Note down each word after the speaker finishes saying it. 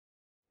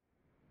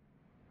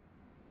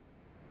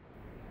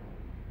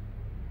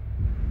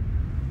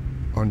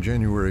On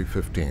January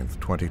 15th,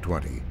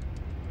 2020,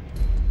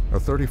 a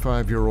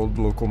 35-year-old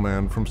local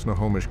man from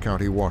Snohomish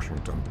County,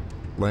 Washington,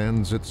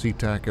 lands at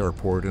SeaTac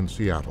Airport in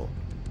Seattle.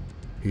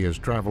 He is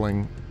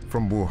traveling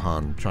from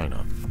Wuhan,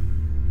 China.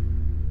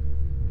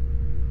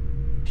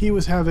 He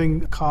was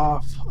having a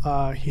cough.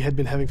 He had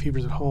been having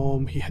fevers at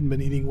home. He hadn't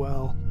been eating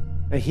well.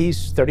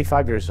 He's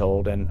 35 years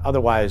old and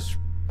otherwise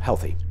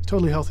healthy.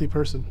 Totally healthy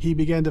person. He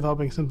began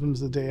developing symptoms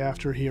the day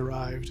after he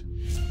arrived.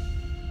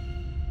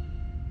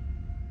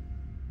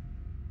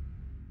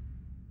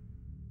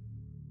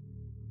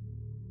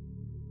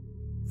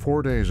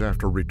 Four days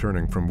after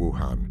returning from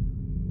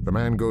Wuhan, the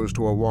man goes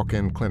to a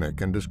walk-in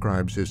clinic and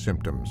describes his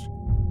symptoms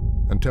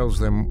and tells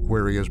them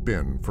where he has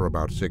been for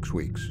about 6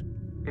 weeks.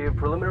 A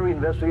preliminary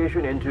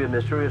investigation into a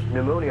mysterious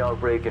pneumonia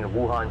outbreak in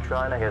Wuhan,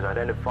 China has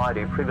identified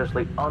a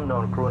previously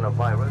unknown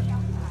coronavirus.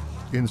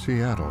 In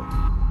Seattle,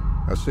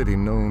 a city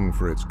known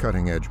for its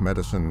cutting-edge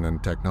medicine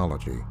and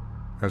technology,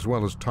 as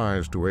well as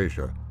ties to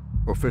Asia,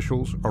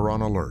 officials are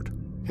on alert.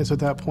 And so at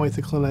that point,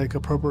 the clinic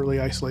appropriately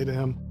isolated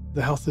him.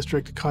 The health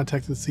district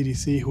contacted the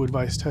CDC, who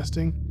advised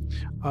testing.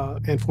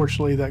 And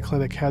fortunately, that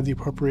clinic had the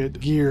appropriate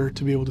gear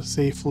to be able to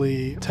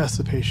safely test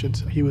the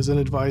patient. He was then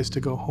advised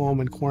to go home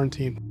and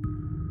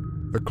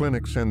quarantine. The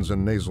clinic sends a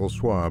nasal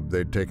swab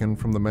they'd taken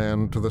from the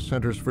man to the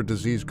Centers for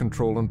Disease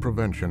Control and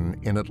Prevention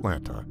in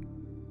Atlanta.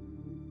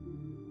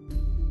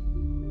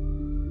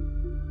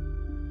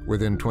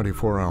 Within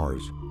 24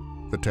 hours,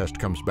 the test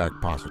comes back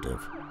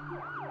positive.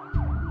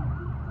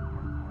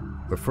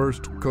 The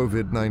first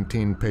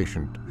COVID-19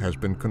 patient has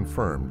been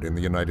confirmed in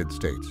the United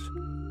States.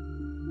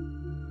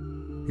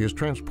 He is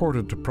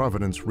transported to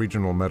Providence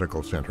Regional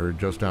Medical Center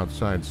just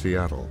outside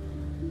Seattle,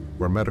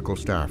 where medical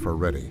staff are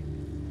ready.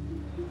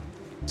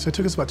 So it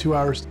took us about 2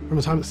 hours from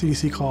the time that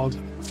CDC called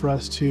for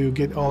us to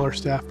get all our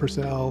staff,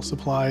 personnel,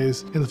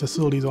 supplies, and the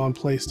facilities on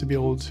place to be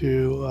able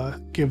to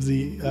give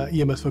the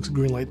EMS folks a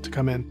green light to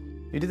come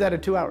in. You did that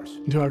in 2 hours?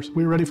 In 2 hours.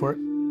 We were ready for it.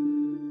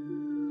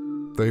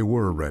 They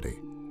were ready.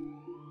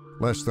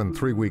 Less than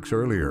 3 weeks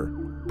earlier,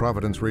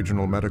 Providence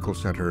Regional Medical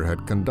Center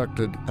had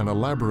conducted an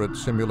elaborate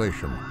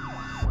simulation,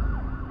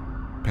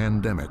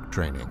 pandemic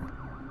training.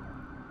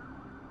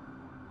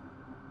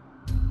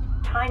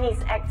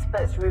 Chinese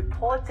experts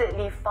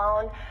reportedly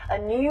found a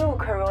new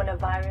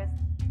coronavirus.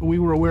 We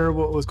were aware of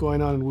what was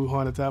going on in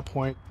Wuhan at that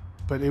point,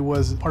 but it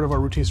was part of our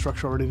routine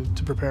structure already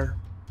to prepare.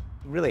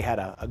 We really had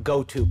a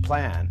go-to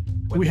plan.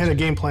 We had a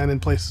game plan in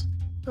place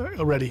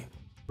already.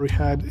 We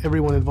had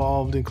everyone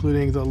involved,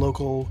 including the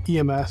local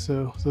EMS,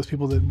 so those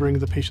people that bring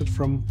the patients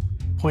from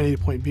point A to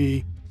point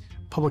B,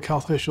 public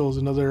health officials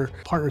and other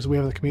partners we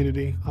have in the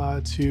community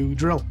to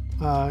drill.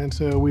 And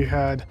so we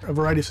had a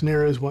variety of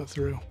scenarios went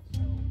through.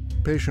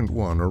 Patient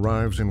 1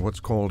 arrives in what's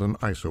called an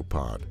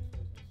isopod,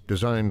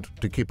 designed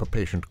to keep a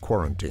patient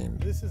quarantined.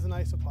 This is an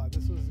isopod.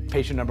 This was the...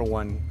 Patient number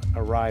 1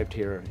 arrived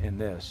here in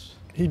this.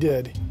 He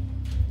did.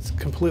 It's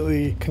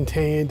completely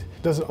contained,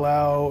 doesn't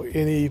allow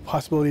any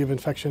possibility of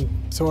infection.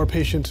 So our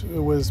patient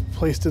was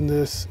placed in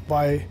this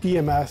by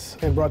EMS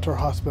and brought to our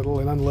hospital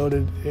and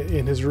unloaded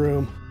in his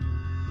room.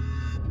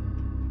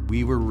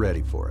 We were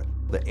ready for it.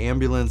 The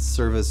ambulance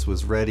service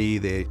was ready.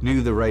 They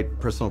knew the right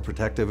personal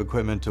protective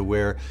equipment to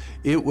wear.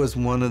 It was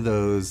one of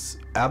those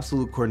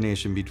absolute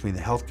coordination between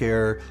the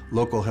healthcare,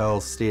 local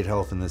health, state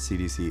health, and the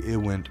CDC. It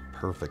went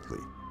perfectly.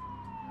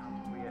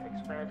 We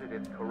expanded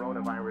its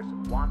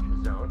coronavirus watch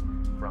zone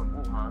from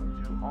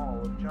Wuhan to all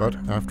of China. But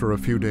after a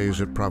few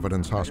days at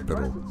Providence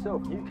Hospital,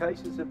 New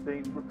cases have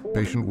been reported.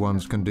 patient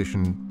 1's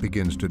condition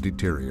begins to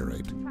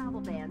deteriorate.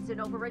 Travel bans in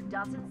over a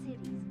dozen cities.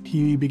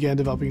 He began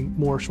developing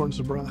more shortness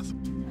of breath.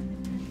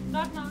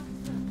 Knock, knock.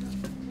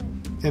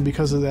 And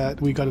because of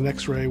that, we got an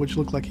X-ray, which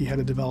looked like he had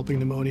a developing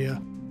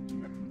pneumonia.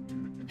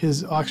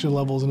 His oxygen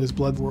levels in his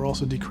blood were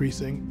also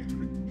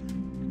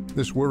decreasing.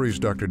 This worries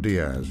Dr.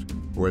 Diaz,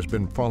 who has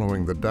been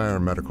following the dire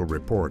medical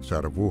reports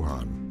out of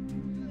Wuhan.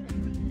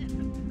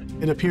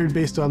 It appeared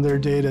based on their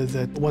data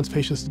that once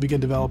patients begin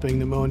developing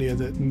pneumonia,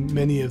 that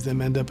many of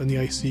them end up in the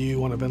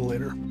ICU on a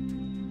ventilator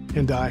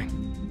and die.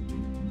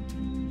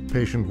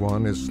 Patient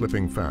 1 is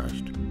slipping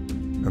fast,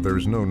 and there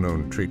is no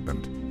known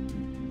treatment.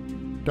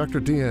 Dr.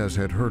 Diaz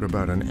had heard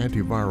about an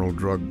antiviral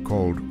drug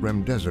called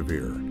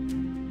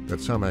remdesivir that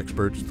some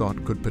experts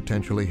thought could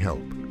potentially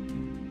help.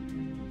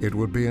 It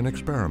would be an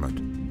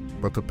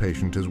experiment, but the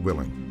patient is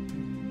willing.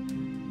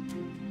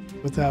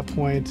 At that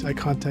point, I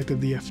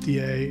contacted the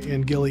FDA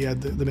and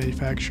Gilead, the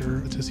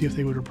manufacturer, to see if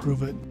they would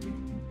approve it.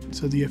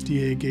 So the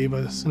FDA gave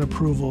us an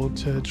approval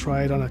to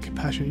try it on a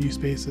compassionate use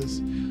basis,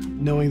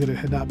 knowing that it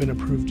had not been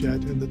approved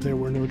yet and that there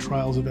were no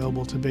trials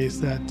available to base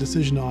that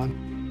decision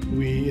on.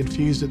 We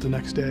infused it the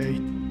next day.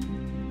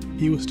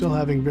 He was still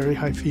having very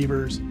high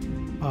fevers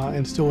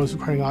and still was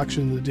requiring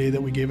oxygen the day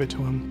that we gave it to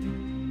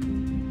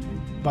him.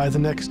 By the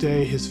next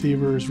day, his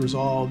fevers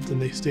resolved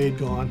and they stayed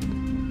gone.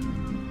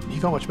 He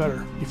felt much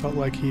better. He felt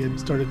like he had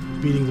started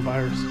beating the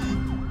virus.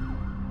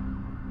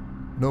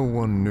 No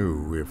one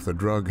knew if the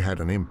drug had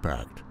an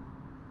impact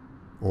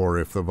or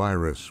if the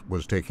virus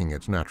was taking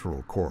its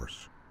natural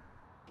course.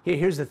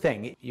 Here's the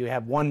thing. You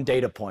have one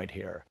data point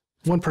here.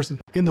 One person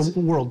in the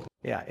world.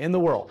 Yeah, in the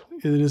world.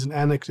 It is an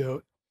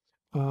anecdote.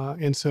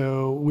 And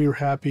so we were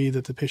happy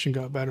that the patient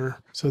got better.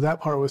 So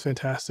that part was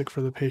fantastic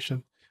for the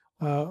patient.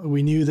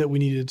 We knew that we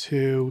needed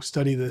to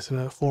study this in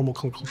a formal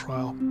clinical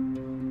trial.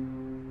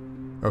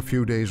 A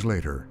few days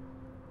later,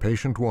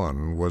 patient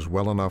 1 was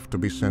well enough to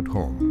be sent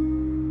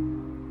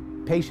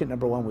home. Patient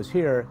number 1 was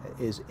here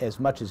is as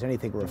much as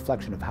anything a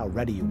reflection of how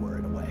ready you were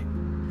in a way.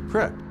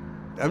 Correct.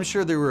 I'm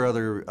sure there were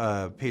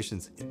other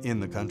patients in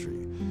the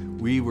country.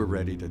 We were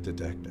ready to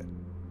detect it.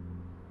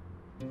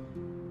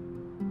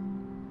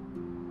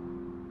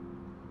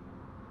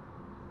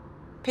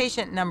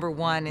 Patient number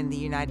 1 in the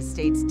United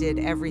States did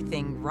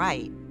everything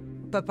right,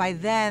 but by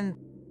then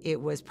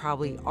it was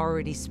probably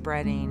already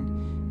spreading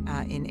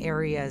in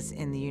areas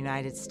in the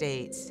United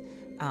States,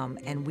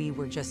 and we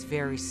were just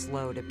very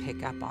slow to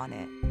pick up on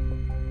it.